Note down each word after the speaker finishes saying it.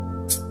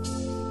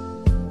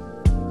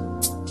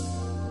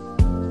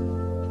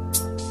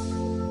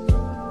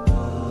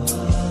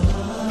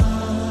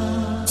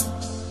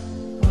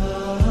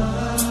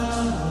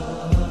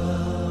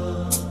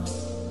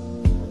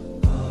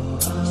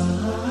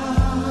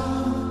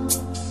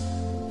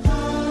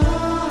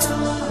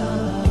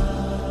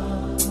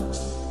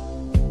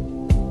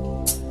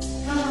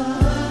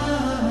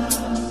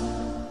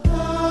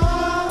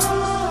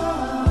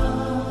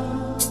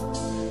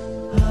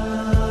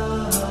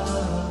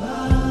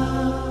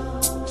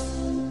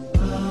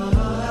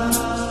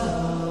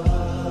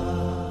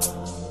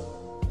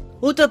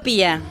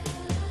Utopía,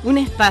 un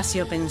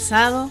espacio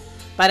pensado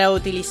para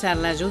utilizar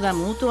la ayuda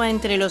mutua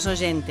entre los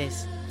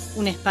oyentes,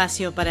 un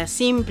espacio para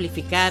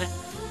simplificar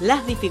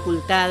las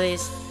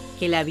dificultades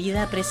que la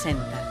vida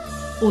presenta.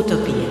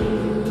 Utopía.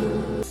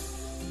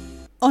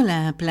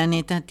 Hola,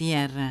 planeta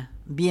Tierra.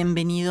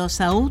 Bienvenidos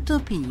a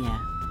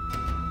Utopía.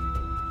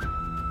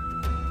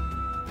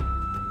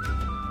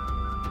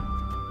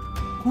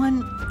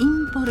 ¿Cuán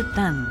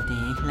importante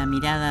es la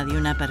mirada de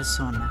una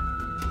persona?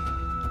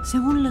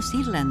 Según los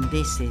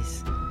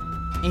irlandeses,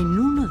 en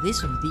uno de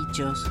sus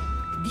dichos,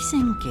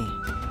 dicen que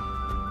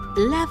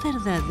la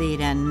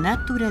verdadera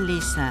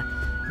naturaleza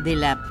de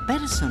la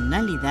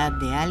personalidad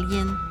de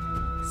alguien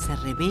se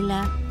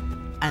revela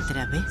a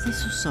través de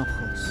sus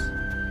ojos.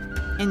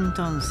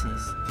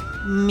 Entonces,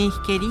 mis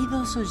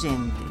queridos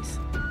oyentes,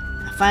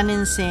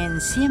 afánense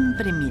en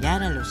siempre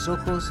mirar a los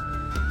ojos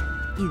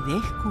y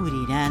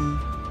descubrirán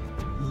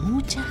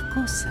muchas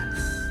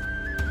cosas.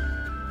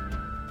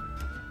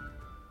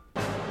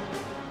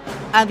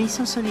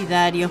 Avisos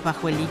solidarios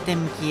bajo el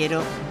ítem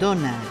Quiero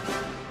donar.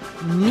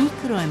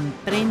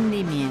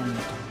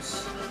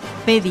 Microemprendimientos.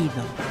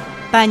 Pedido: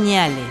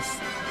 pañales,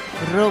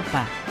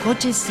 ropa,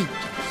 cochecitos.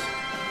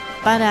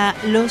 Para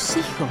los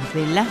hijos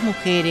de las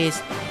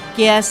mujeres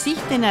que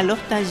asisten a los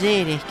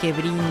talleres que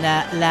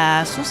brinda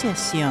la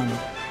Asociación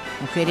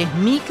Mujeres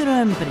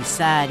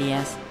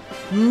Microempresarias,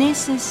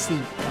 necesitan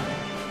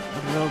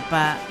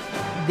ropa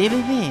de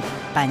bebé,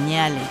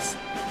 pañales,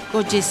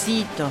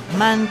 cochecitos,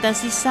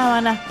 mantas y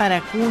sábanas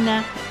para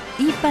cuna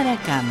y para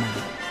cama.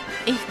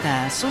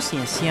 Esta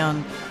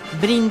asociación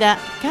brinda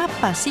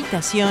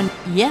capacitación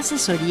y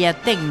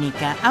asesoría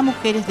técnica a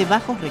mujeres de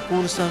bajos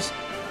recursos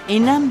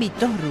en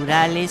ámbitos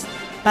rurales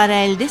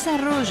para el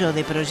desarrollo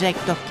de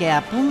proyectos que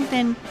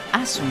apunten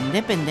a su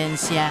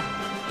independencia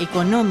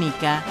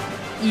económica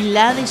y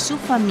la de sus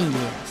familias.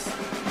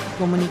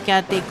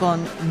 Comunícate con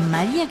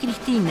María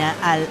Cristina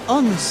al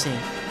 11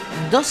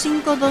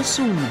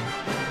 2521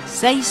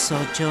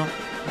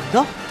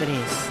 6823.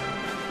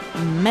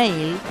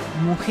 Mail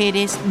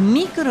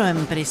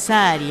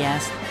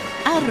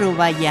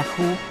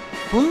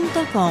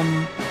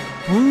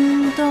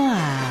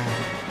mujeresmicroempresarias@yahoo.com.ar.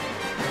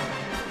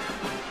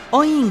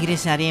 Hoy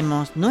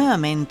ingresaremos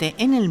nuevamente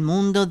en el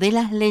mundo de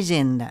las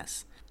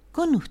leyendas.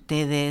 Con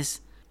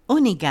ustedes,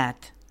 Unigat,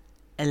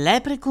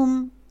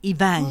 Leprechaun y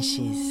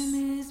Banshees.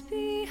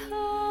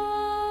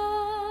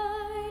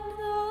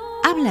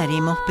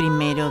 Hablaremos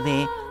primero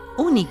de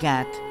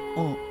Unigat,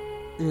 o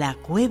la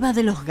Cueva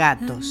de los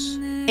Gatos.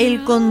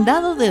 El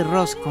condado de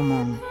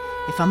Roscommon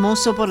es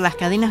famoso por las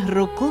cadenas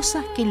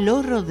rocosas que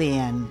lo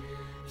rodean.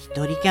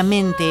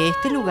 Históricamente,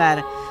 este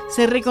lugar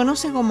se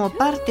reconoce como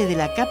parte de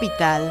la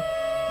capital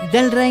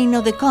del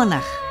reino de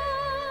Connacht,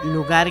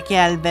 lugar que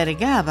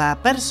albergaba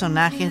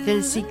personajes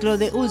del ciclo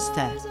de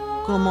Ulster,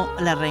 como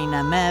la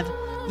reina Maeve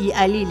y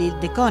a Lilith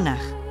de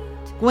Connacht.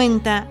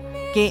 Cuenta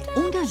que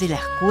una de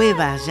las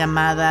cuevas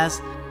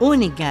llamadas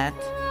Unigat,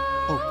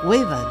 o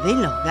Cueva de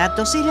los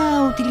Gatos,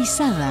 era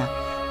utilizada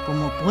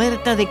como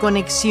puerta de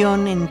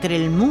conexión entre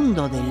el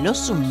mundo de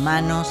los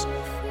humanos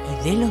y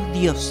de los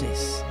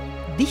dioses.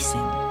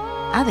 Dicen,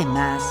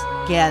 además,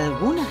 que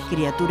algunas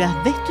criaturas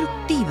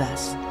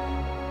destructivas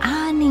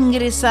han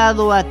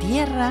ingresado a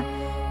tierra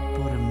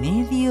por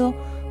medio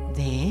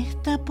de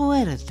esta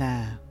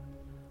puerta.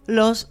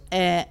 Los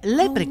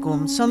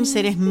Leprechauns son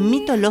seres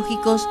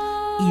mitológicos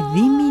y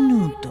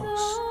diminutos,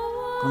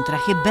 con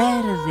traje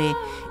verde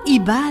y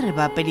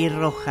barba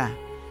pelirroja.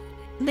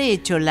 De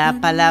hecho,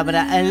 la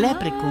palabra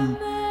leprechaun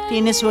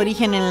tiene su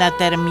origen en la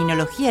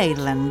terminología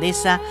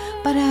irlandesa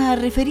para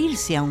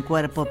referirse a un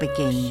cuerpo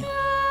pequeño.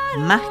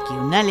 Más que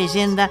una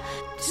leyenda,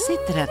 se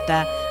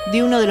trata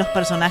de uno de los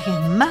personajes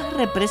más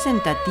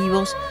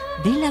representativos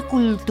de la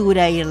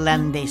cultura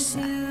irlandesa.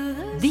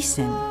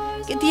 Dicen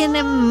que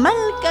tienen mal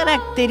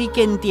carácter y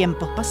que en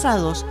tiempos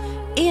pasados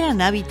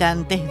eran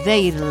habitantes de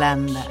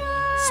Irlanda.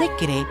 Se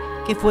cree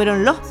que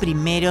fueron los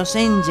primeros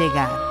en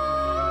llegar.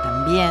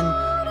 También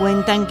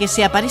cuentan que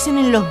se aparecen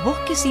en los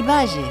bosques y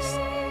valles,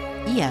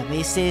 y a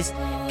veces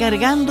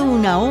cargando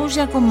una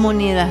olla con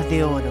monedas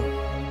de oro.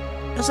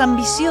 Los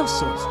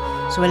ambiciosos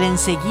suelen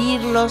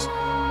seguirlos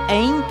e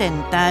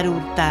intentar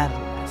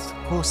hurtarlas,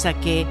 cosa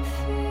que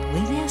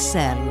puede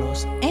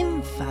hacerlos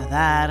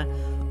enfadar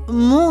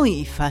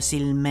muy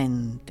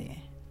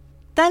fácilmente.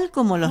 Tal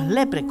como los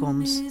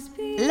Leprechauns,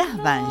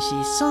 las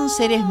Banshees son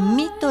seres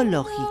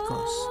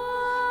mitológicos.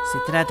 Se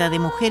trata de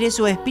mujeres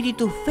o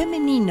espíritus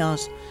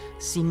femeninos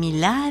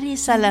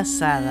similares a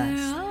las hadas.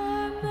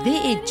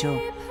 De hecho,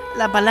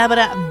 la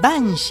palabra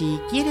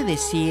Banshee quiere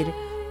decir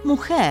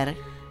mujer,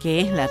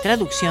 que es la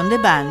traducción de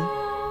Ban,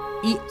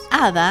 y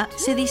hada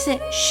se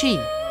dice she.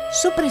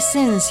 Su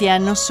presencia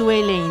no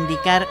suele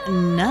indicar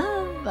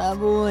nada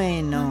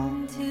bueno.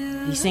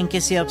 Dicen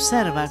que se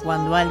observa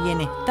cuando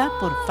alguien está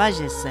por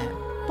fallecer.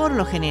 Por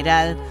lo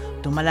general,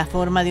 toma la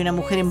forma de una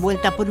mujer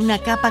envuelta por una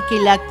capa que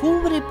la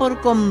cubre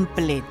por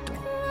completo.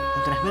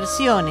 Otras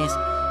versiones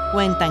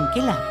cuentan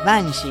que las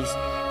Banshees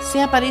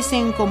se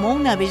aparecen como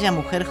una bella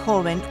mujer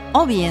joven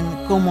o bien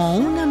como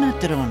una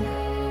matrona.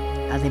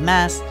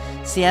 Además,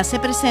 se hace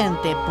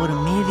presente por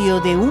medio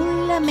de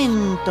un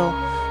lamento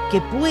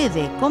que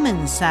puede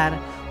comenzar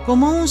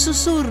como un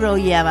susurro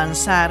y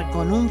avanzar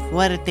con un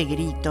fuerte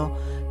grito,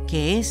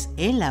 que es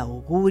el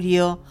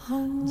augurio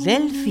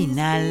del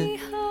final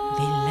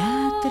de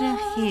la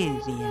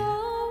tragedia.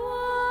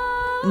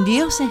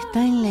 Dios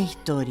está en la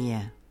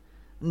historia.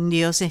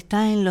 Dios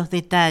está en los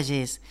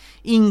detalles,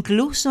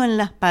 incluso en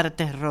las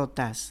partes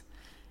rotas.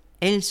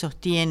 Él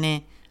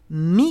sostiene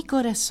mi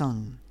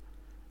corazón.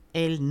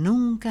 Él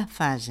nunca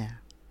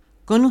falla.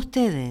 Con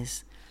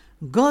ustedes,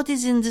 God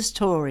is in the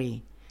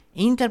Story,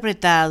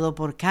 interpretado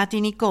por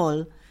Katy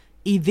Nicole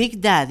y Big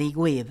Daddy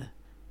Weave.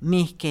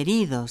 Mis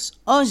queridos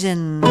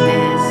oyentes,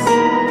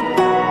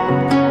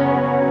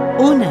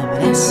 un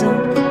abrazo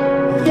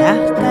y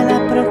hasta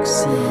la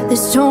próxima.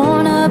 There's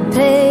torn up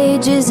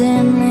pages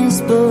in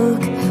this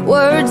book,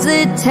 words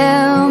that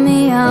tell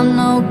me I'm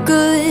no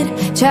good,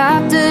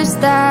 chapters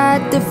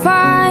that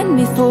define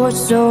me for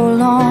so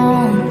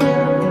long.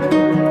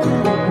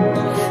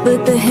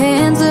 But the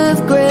hands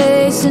of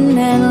grace and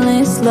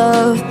endless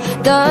love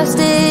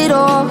dusted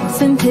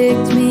off and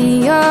picked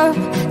me up,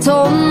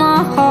 told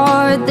my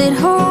heart that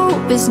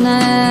hope is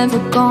never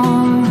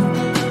gone.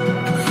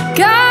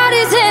 God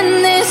is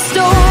in this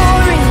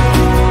story,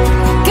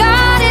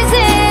 God is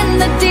in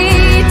the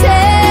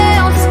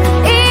details,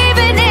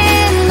 even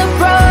in the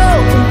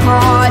broken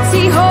parts.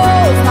 He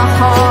holds my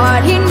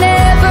heart, He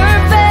never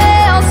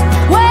fails.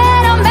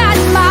 When I'm at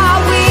my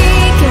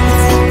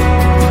weakest,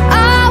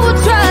 I will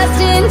trust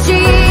in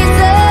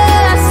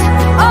Jesus.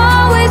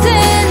 Always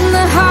in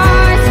the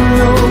highs and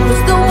lows,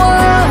 the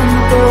one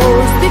who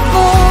goes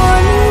before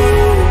me.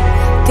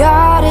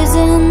 God is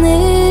in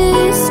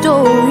this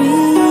story.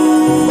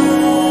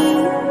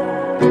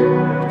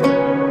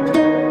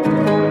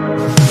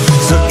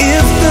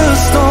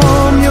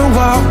 Storm you're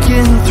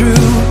walking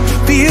through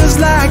feels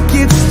like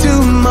it's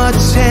too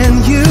much,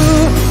 and you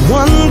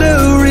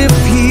wonder if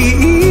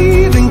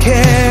He even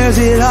cares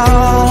at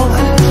all.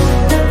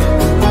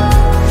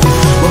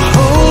 Well,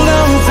 hold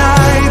on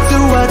tight to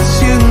what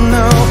you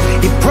know.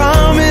 He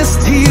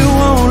promised He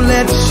won't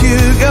let you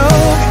go.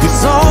 Your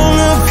song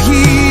of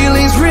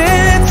healing's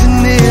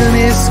written in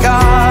His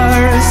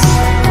scars.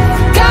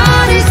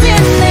 God is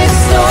in this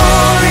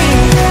story,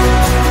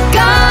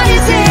 God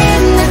is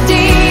in the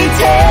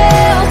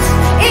details,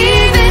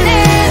 even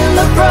in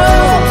the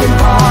broken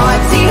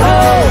parts. He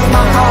holds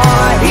my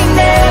heart, He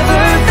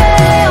never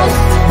fails.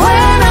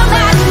 When I'm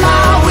at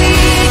my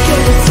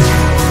weakest,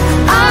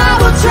 I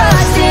will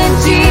trust in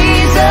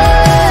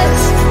Jesus.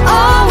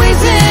 Always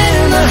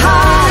in the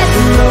highs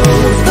and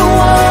lows, the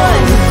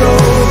one who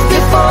goes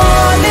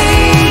before me.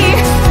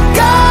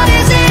 God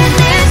is in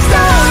this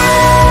story.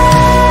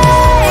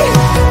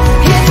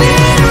 If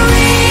it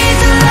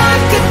reads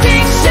like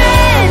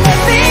addiction,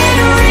 if it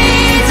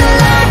reads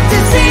like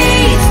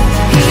disease,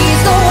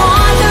 He's the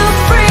one who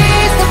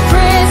frees the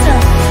prisoner.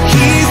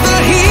 He's the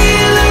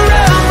healer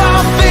of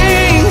all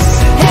things.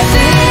 If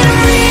it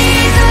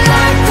reads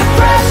like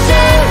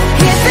depression,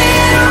 if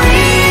it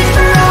reads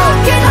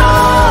broken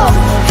home,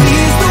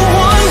 He's the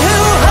one who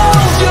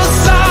holds your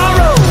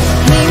sorrow.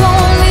 He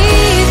won't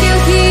leave you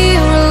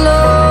here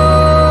alone.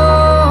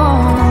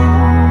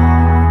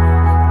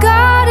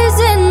 God is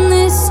in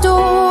this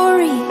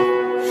story,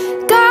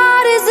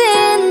 God is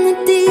in the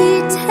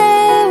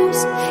details,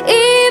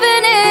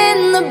 even in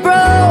the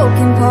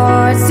broken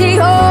parts. He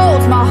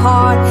holds my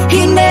heart,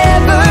 He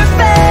never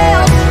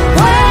fails.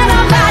 When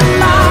I'm at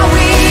my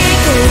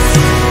weakest,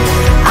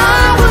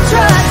 I will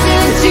trust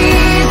in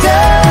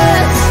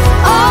Jesus.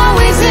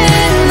 Always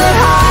in the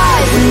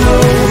highs and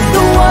lows,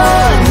 the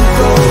one who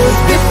goes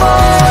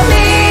before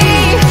me.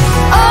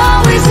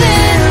 Always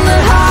in the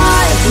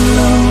highs and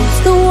lows,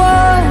 the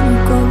one who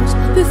goes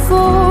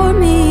before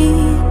me.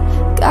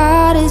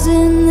 God is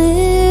in this